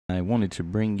I wanted to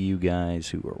bring you guys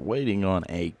who are waiting on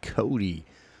a Kodi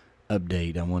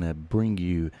update. I want to bring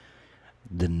you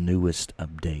the newest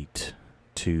update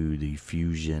to the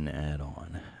Fusion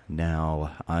add-on.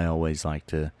 Now, I always like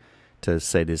to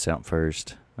say this out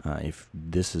first. If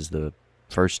this is the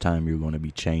first time you're going to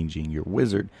be changing your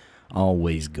wizard,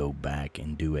 always go back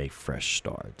and do a fresh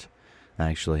start. I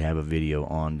actually have a video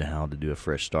on how to do a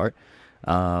fresh start.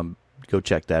 Go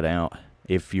check that out.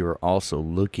 If you're also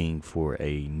looking for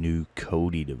a new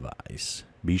Kodi device,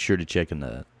 be sure to check in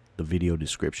the video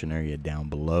description area down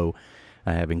below.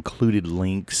 I have included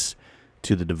links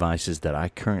to the devices that I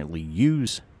currently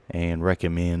use and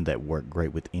recommend that work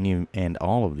great with any and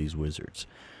all of these wizards.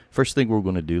 First thing we're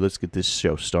going to do, let's get this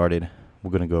show started.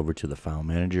 We're going to go over to the file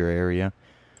manager area.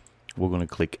 We're going to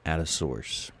click add a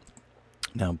source.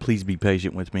 Now please be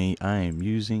patient with me. I am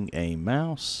using a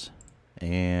mouse,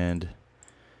 and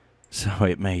so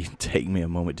it may take me a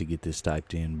moment to get this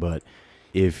typed in, but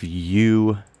if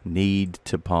you need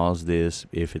to pause this,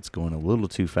 if it's going a little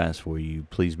too fast for you,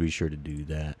 please be sure to do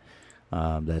that.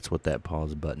 That's what that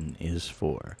pause button is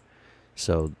for.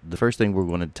 So the first thing we're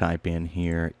going to type in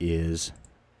here is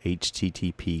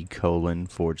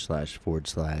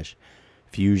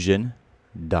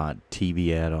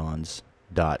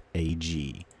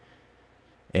http://fusion.tvaddons.ag,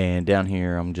 and down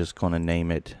here I'm just going to name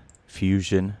it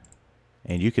Fusion.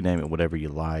 And you can name it whatever you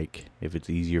like. If it's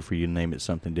easier for you to name it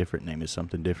something different, name it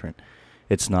something different.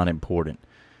 It's not important.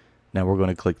 Now we're going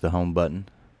to click the home button.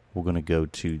 We're going to go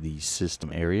to the system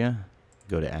area,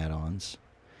 go to add-ons,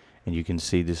 and you can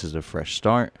see this is a fresh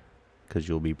start because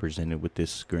you'll be presented with this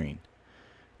screen.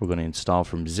 We're going to install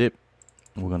from zip.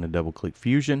 We're going to double click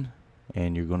Fusion,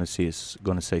 and you're going to see it's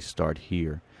going to say start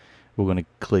here. We're going to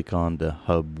click on the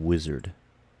hub wizard.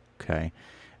 Okay.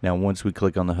 Now once we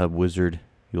click on the hub wizard,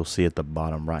 you'll see at the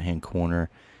bottom right hand corner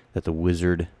that the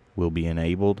wizard will be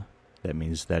enabled. That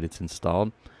means that it's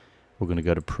installed. We're going to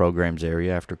go to programs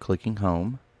area after clicking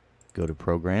home. Go to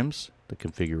programs, the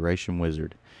configuration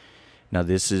wizard. Now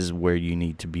this is where you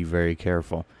need to be very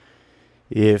careful.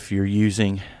 If you're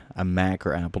using a Mac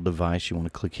or Apple device, you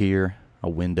want to click here. A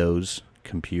Windows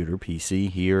computer, PC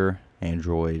here,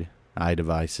 Android,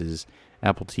 iDevices,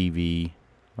 Apple TV,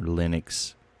 or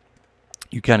Linux.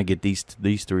 You kind of get these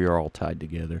three are all tied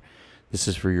together. This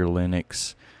is for your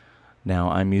Linux. Now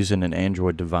I'm using an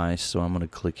Android device, so I'm going to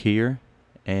click here,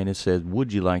 and it says,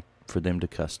 would you like for them to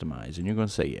customize? And you're going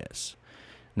to say yes.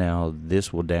 Now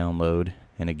this will download,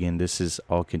 and again, this is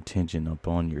all contingent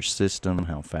upon your system,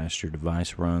 how fast your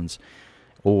device runs,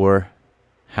 or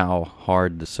how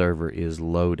hard the server is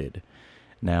loaded.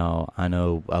 Now I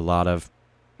know a lot of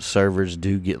servers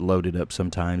do get loaded up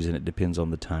sometimes, and it depends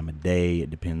on the time of day, it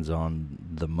depends on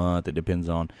the month, it depends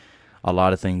on a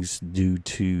lot of things due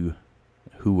to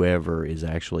whoever is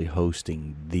actually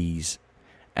hosting these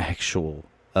actual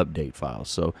update files.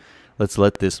 So let's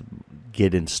let this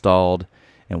get installed,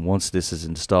 and once this is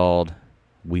installed,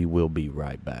 we will be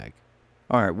right back.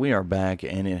 Alright, we are back,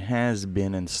 and it has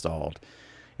been installed,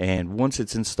 and once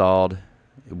it's installed,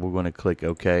 we're going to click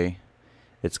OK.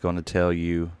 It's going to tell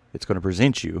you, it's going to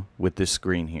present you with this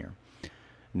screen here.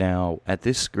 Now at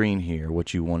this screen here,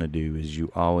 what you want to do is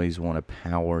you always want to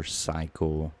power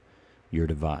cycle your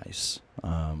device,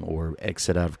 or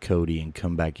exit out of Kodi and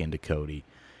come back into Kodi,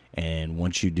 and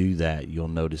once you do that, you'll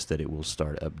notice that it will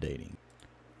start updating.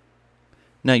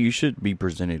 Now you should be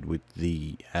presented with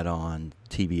the add-on,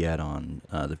 TV add-on,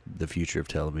 the Future of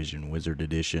Television Wizard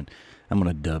Edition. I'm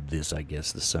going to dub this, I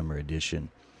guess, the Summer Edition.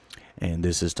 And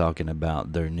this is talking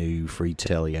about their new free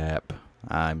tele app.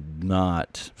 I'm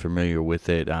not familiar with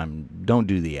it. Don't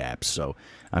do the apps, so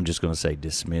I'm just going to say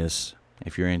dismiss.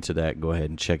 If you're into that, go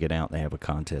ahead and check it out. They have a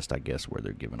contest, I guess, where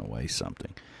they're giving away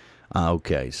something.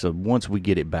 Okay, so once we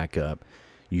get it back up,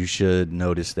 you should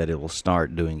notice that it will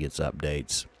start doing its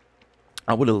updates.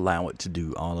 I would allow it to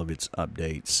do all of its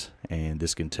updates, and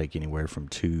this can take anywhere from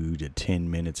 2 to 10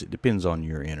 minutes. It depends on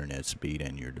your internet speed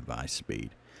and your device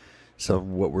speed. So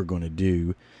what we're going to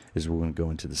do is we're going to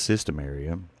go into the system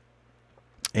area,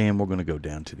 and we're going to go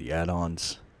down to the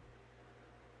add-ons,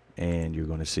 and you're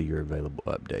going to see your available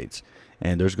updates.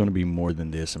 And there's going to be more than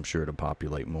this. I'm sure it'll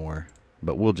populate more,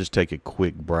 but we'll just take a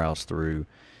quick browse through,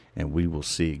 and we will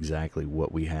see exactly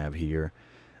what we have here.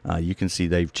 You can see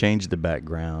they've changed the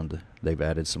background. They've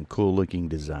added some cool looking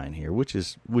design here, which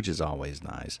is always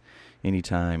nice.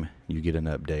 Anytime you get an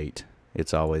update,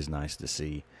 it's always nice to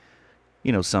see,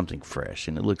 you know, something fresh,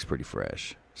 and it looks pretty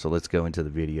fresh. So let's go into the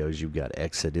videos. You've got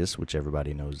Exodus, which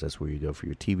everybody knows that's where you go for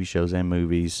your TV shows and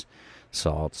movies.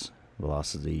 Salts,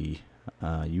 Velocity.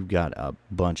 You've got a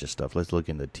bunch of stuff. Let's look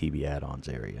in the TV add-ons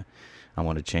area. I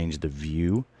want to change the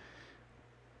view.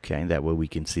 Okay, that way we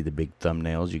can see the big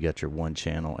thumbnails. You got your one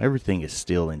channel. Everything is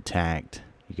still intact.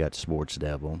 You got Sports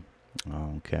Devil.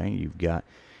 Okay, you've got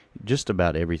just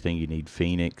about everything you need.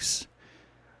 Phoenix.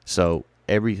 So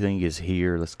everything is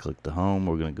here. Let's click the home.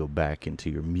 We're going to go back into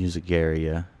your music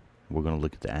area. We're going to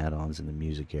look at the add-ons in the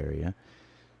music area.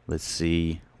 Let's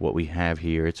see what we have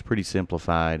here. It's pretty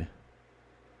simplified.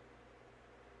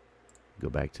 Go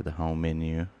back to the home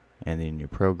menu and then your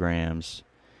programs.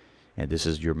 And this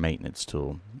is your maintenance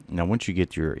tool. Now once you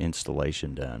get your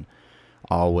installation done,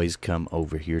 always come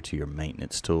over here to your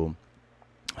maintenance tool.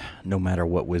 No matter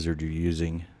what wizard you're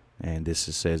using. And this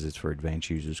says it's for advanced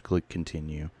users. Click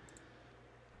continue.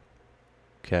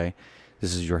 Okay.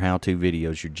 This is your how-to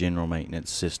videos, your general maintenance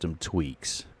system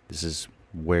tweaks. This is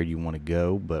where you want to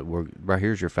go, but right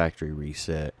here's your factory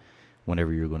reset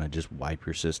whenever you're going to just wipe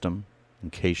your system, in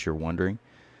case you're wondering,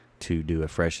 to do a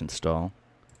fresh install.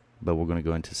 But we're going to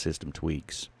go into system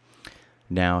tweaks.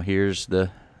 Now here's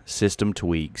the system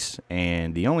tweaks,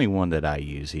 and the only one that I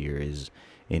use here is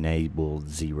enable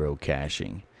zero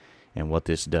caching. And what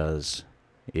this does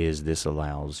is this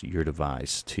allows your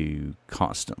device to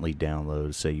constantly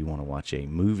download. Say you want to watch a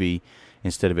movie,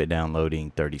 instead of it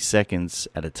downloading 30 seconds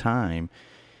at a time,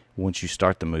 once you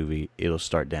start the movie, it'll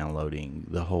start downloading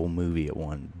the whole movie at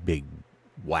one big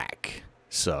whack.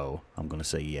 So I'm going to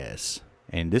say yes.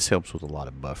 And this helps with a lot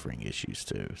of buffering issues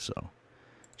too, so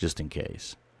just in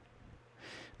case.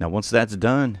 Now once that's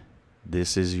done,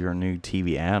 this is your new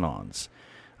TV add-ons.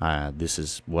 This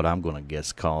is what I'm going to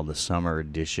guess called the summer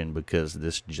edition, because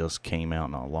this just came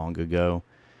out not long ago.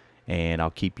 And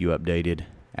I'll keep you updated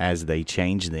as they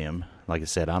change them. Like I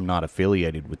said, I'm not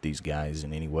affiliated with these guys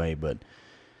in any way, but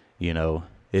you know,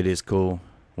 it is cool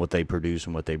what they produce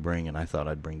and what they bring, and I thought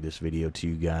I'd bring this video to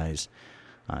you guys.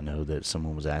 I know that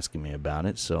someone was asking me about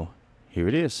it, so here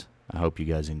it is. I hope you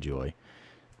guys enjoy.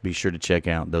 Be sure to check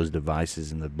out those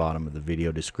devices in the bottom of the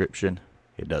video description.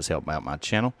 It does help out my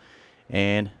channel.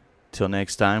 And till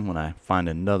next time, when I find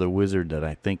another wizard that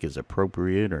I think is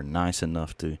appropriate or nice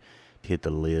enough to hit the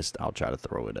list, I'll try to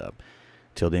throw it up.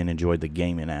 Till then, enjoy the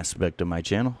gaming aspect of my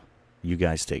channel. You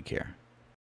guys take care.